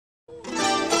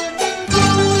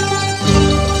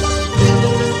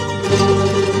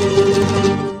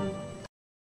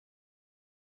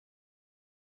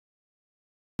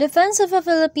Defense of a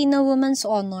Filipino Woman's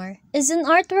Honor is an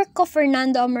artwork of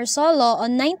Fernando Amorsolo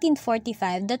on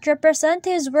 1945 that represent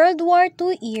his World War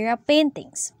II era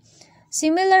paintings.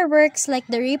 Similar works like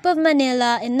The Rape of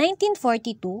Manila in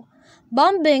 1942,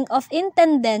 Bombing of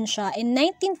Intendencia in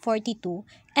 1942,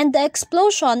 and The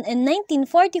Explosion in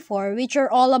 1944, which are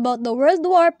all about the World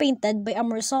War painted by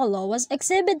Amorsolo, was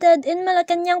exhibited in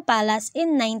Malacanang Palace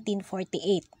in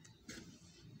 1948.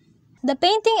 The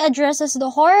painting addresses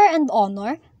the horror and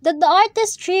honor that the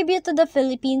artist tribute to the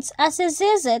Philippines as he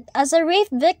sees it as a rape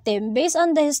victim based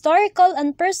on the historical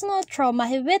and personal trauma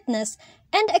he witnessed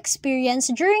and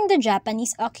experienced during the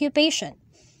Japanese occupation.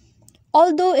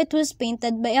 Although it was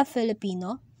painted by a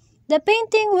Filipino, the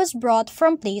painting was brought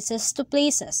from places to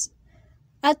places.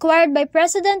 Acquired by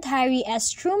President Harry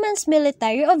S. Truman's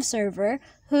military observer,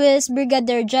 who is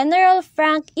Brigadier General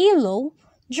Frank E. Lowe,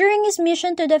 during his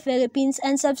mission to the Philippines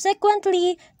and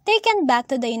subsequently taken back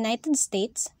to the United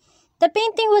States, the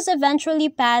painting was eventually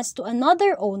passed to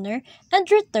another owner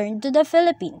and returned to the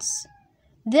Philippines.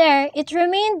 There, it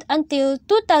remained until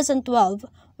 2012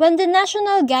 when the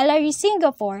National Gallery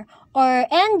Singapore, or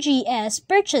NGS,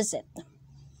 purchased it.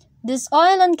 This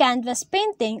oil-on-canvas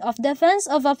painting of Defense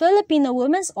of a Filipino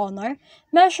Woman's Honor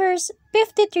measures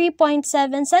 53.7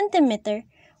 cm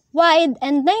wide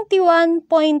and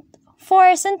 91.4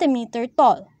 cm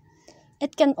tall.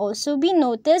 It can also be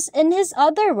noticed in his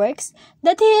other works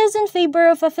that he is in favor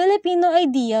of a Filipino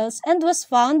ideals and was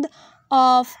fond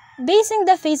of basing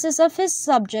the faces of his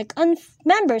subject on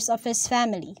members of his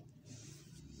family.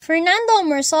 Fernando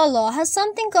Amorsolo has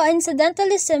something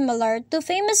coincidentally similar to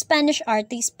famous Spanish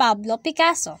artist Pablo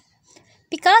Picasso.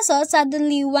 Picasso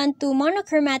suddenly went to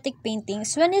monochromatic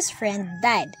paintings when his friend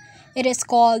died. It is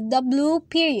called the Blue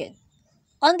Period.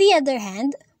 On the other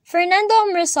hand, Fernando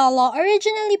Amorsolo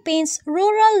originally paints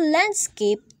rural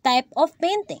landscape type of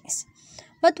paintings.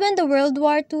 But when the World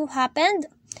War II happened,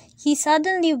 he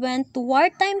suddenly went to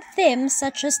wartime themes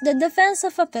such as the defense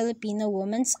of a Filipino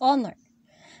woman's honor.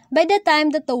 By the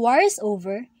time that the war is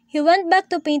over, he went back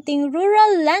to painting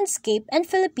rural landscape and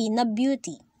Filipina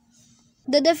beauty.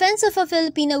 The Defense of a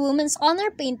Filipino Woman's Honor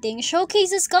painting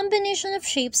showcases combination of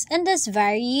shapes and its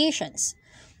variations.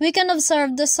 We can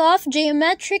observe the soft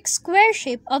geometric square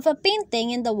shape of a painting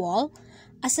in the wall,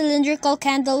 a cylindrical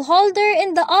candle holder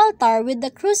in the altar with the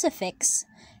crucifix,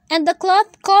 and the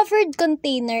cloth-covered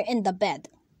container in the bed.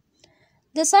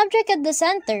 The subject at the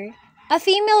center, a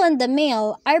female and the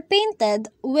male, are painted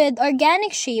with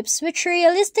organic shapes which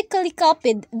realistically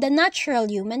copied the natural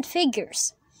human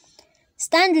figures.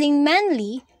 Standing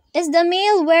manly is the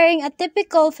male wearing a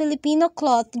typical Filipino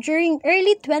cloth during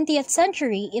early 20th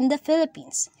century in the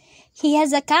Philippines. He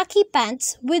has a khaki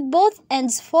pants with both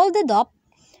ends folded up,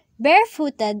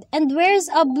 barefooted, and wears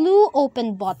a blue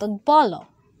open-bottomed polo.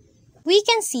 We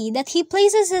can see that he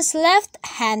places his left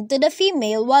hand to the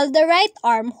female while the right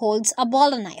arm holds a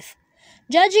bolo knife.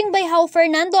 Judging by how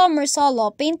Fernando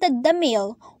Amorsolo painted the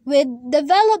male with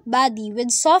developed body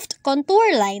with soft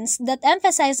contour lines that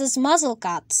emphasizes muscle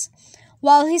cuts,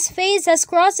 while his face has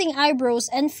crossing eyebrows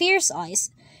and fierce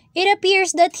eyes, it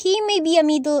appears that he may be a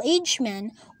middle-aged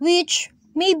man, which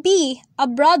may be a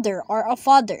brother or a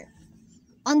father.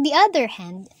 On the other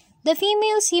hand, the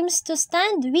female seems to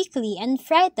stand weakly and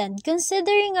frightened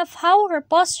considering of how her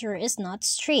posture is not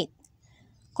straight.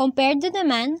 Compared to the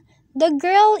man, the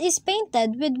girl is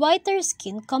painted with whiter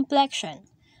skin complexion.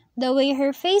 The way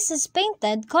her face is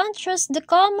painted contrasts the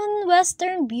common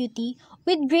Western beauty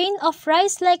with grain of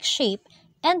rice-like shape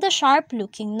and a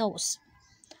sharp-looking nose.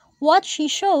 What she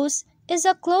shows is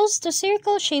a close to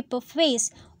circle shape of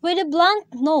face with a blunt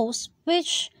nose,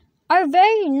 which are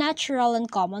very natural and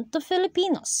common to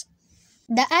Filipinos.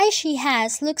 The eyes she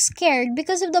has look scared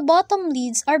because of the bottom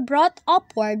lids are brought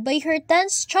upward by her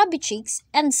tense chubby cheeks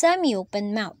and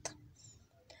semi-open mouth.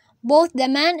 Both the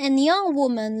man and young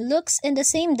woman looks in the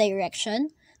same direction,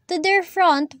 to their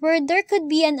front where there could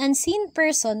be an unseen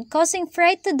person causing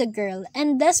fright to the girl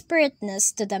and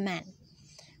desperateness to the man.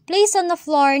 Placed on the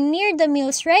floor near the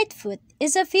male's right foot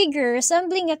is a figure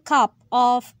resembling a cap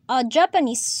of a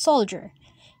Japanese soldier.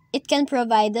 It can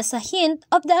provide us a hint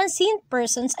of the unseen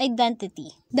person's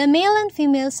identity. The male and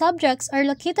female subjects are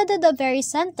located at the very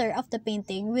center of the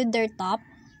painting with their top,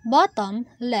 bottom,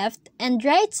 left, and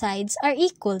right sides are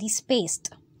equally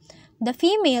spaced. The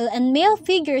female and male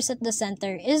figures at the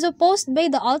center is opposed by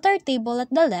the altar table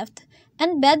at the left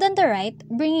and bed on the right,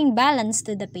 bringing balance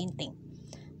to the painting.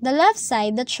 The left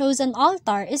side that shows an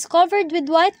altar is covered with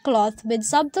white cloth with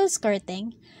subtle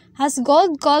skirting, has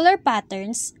gold color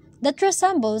patterns that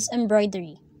resembles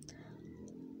embroidery.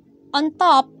 On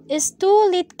top is two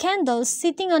lit candles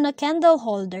sitting on a candle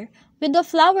holder, with a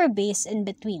flower base in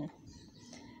between.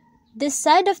 This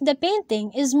side of the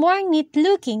painting is more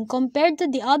neat-looking compared to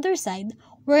the other side,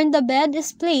 wherein the bed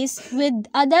is placed with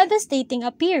a devastating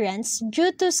appearance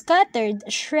due to scattered,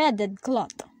 shredded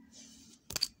cloth.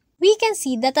 We can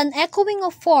see that an echoing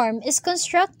of form is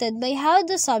constructed by how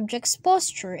the subject's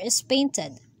posture is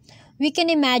painted. We can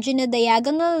imagine a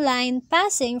diagonal line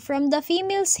passing from the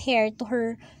female's hair to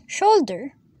her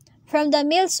shoulder, from the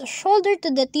male's shoulder to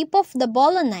the tip of the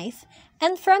bolo knife,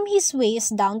 and from his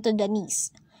waist down to the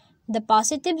knees. The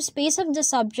positive space of the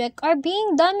subject are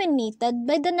being dominated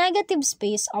by the negative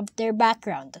space of their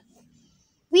background.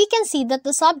 We can see that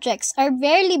the subjects are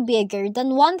barely bigger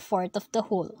than 1/4 of the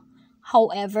whole.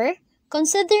 However,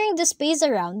 considering the space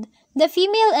around, the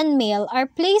female and male are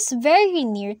placed very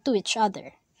near to each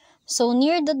other, so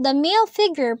near that the male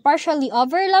figure partially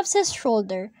overlaps his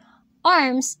shoulder,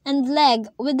 arms, and leg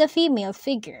with the female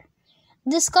figure.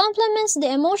 This complements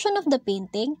the emotion of the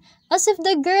painting, as if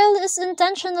the girl is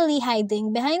intentionally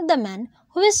hiding behind the man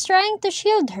who is trying to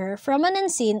shield her from an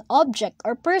unseen object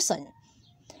or person.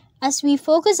 As we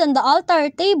focus on the altar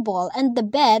table and the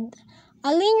bed, a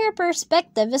linear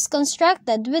perspective is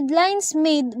constructed with lines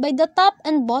made by the top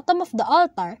and bottom of the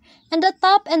altar and the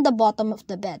top and the bottom of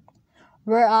the bed,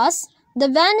 whereas the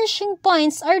vanishing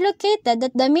points are located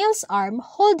at the male's arm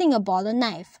holding a bolo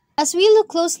knife. As we look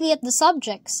closely at the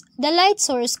subjects, the light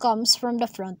source comes from the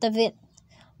front of it.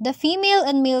 The female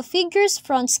and male figures'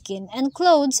 front skin and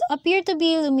clothes appear to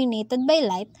be illuminated by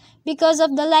light because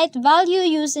of the light value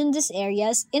used in these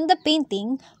areas in the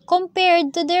painting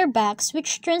compared to their backs,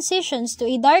 which transitions to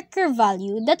a darker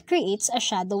value that creates a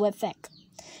shadow effect.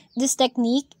 This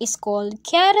technique is called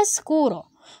chiaroscuro.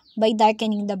 By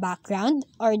darkening the background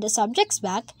or the subject's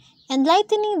back and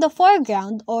lightening the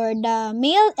foreground or the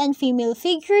male and female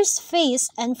figure's face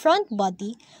and front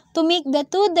body to make the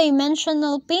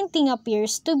two-dimensional painting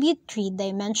appears to be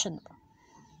three-dimensional.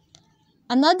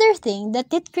 Another thing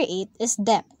that it creates is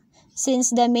depth. Since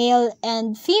the male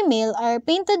and female are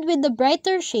painted with the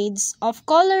brighter shades of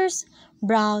colors,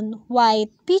 brown,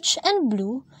 white, peach, and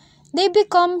blue, they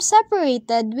become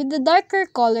separated with the darker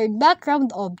colored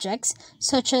background objects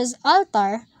such as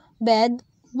altar, bed,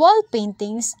 wall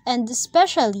paintings, and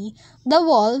especially the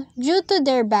wall due to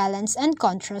their balance and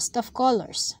contrast of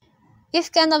colors.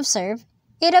 If can observe,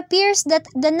 it appears that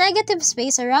the negative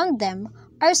space around them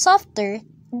are softer,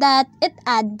 that it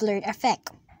add blurred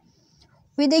effect.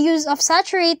 With the use of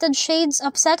saturated shades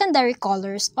of secondary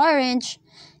colors, orange,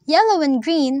 yellow, and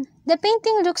green, the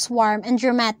painting looks warm and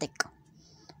dramatic.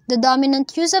 The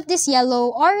dominant use of this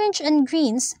yellow, orange, and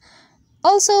greens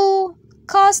also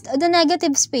caused the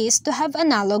negative space to have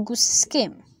analogous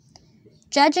scheme.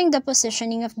 Judging the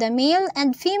positioning of the male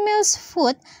and female's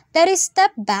foot that is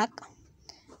stepped back,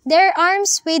 their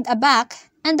arms swayed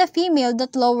aback, and the female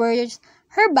that lowers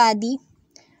her body,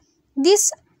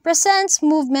 this presents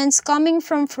movements coming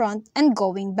from front and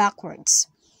going backwards.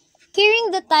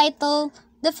 Hearing the title,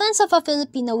 Defense of a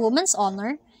Filipino Woman's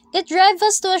Honor, it drives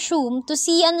us to assume to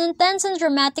see an intense and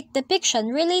dramatic depiction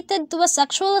related to a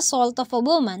sexual assault of a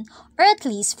woman, or at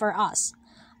least for us.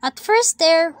 At first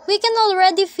stare, we can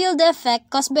already feel the effect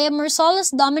caused by Amorsolo's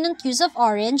dominant use of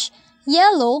orange,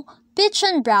 yellow, peach,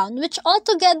 and brown, which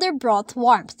altogether brought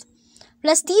warmth.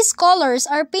 Plus, these colors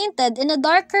are painted in a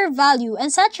darker value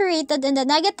and saturated in the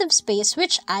negative space,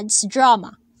 which adds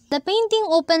drama. The painting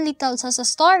openly tells us a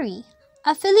story.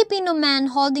 A Filipino man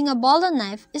holding a bolo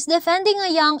knife is defending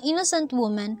a young innocent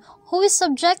woman who is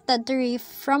subjected to rape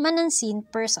from an unseen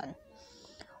person.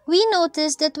 We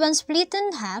notice that when split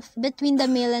in half between the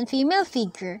male and female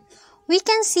figure, we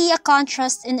can see a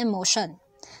contrast in emotion.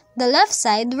 The left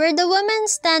side, where the women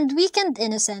stand weak and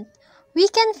innocent, we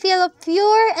can feel a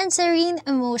pure and serene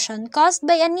emotion caused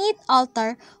by a neat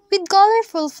altar with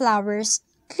colorful flowers,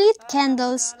 lit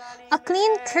candles, a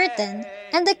clean curtain,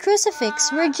 and the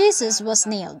crucifix where Jesus was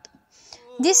nailed.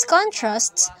 This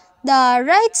contrasts the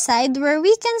right side, where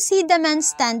we can see the man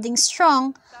standing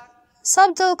strong,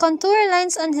 subtle contour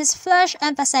lines on his flesh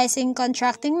emphasizing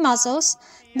contracting muscles,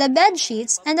 the bed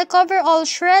sheets and the cover all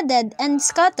shredded and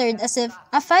scattered as if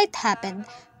a fight happened,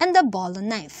 and the bolo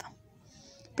knife.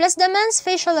 Plus the man's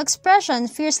facial expression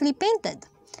fiercely painted.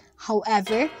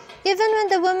 However, even when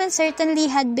the woman certainly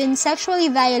had been sexually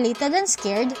violated and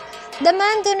scared, the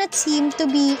man do not seem to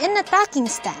be in attacking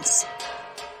stance.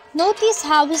 Notice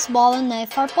how his bolo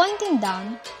knife are pointing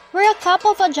down, where a cap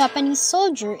of a Japanese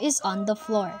soldier is on the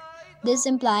floor. This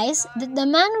implies that the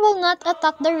man will not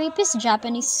attack the rapist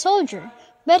Japanese soldier,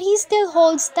 but he still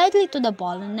holds tightly to the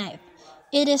bolo knife.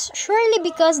 It is surely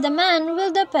because the man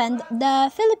will defend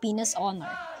the Filipino's honor.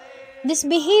 This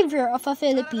behavior of a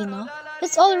Filipino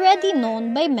is already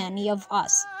known by many of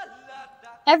us.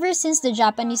 Ever since the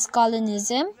Japanese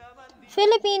colonialism,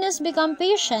 Filipinos become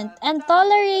patient and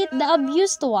tolerate the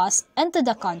abuse to us and to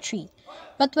the country.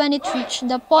 But when it reached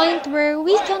the point where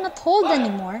we cannot hold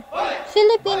anymore,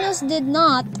 Filipinos did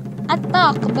not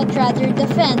attack but rather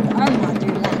defend our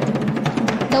motherland.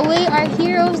 The way our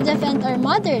heroes defend our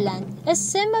motherland is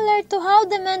similar to how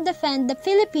the men defend the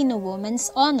Filipino woman's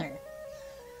honor.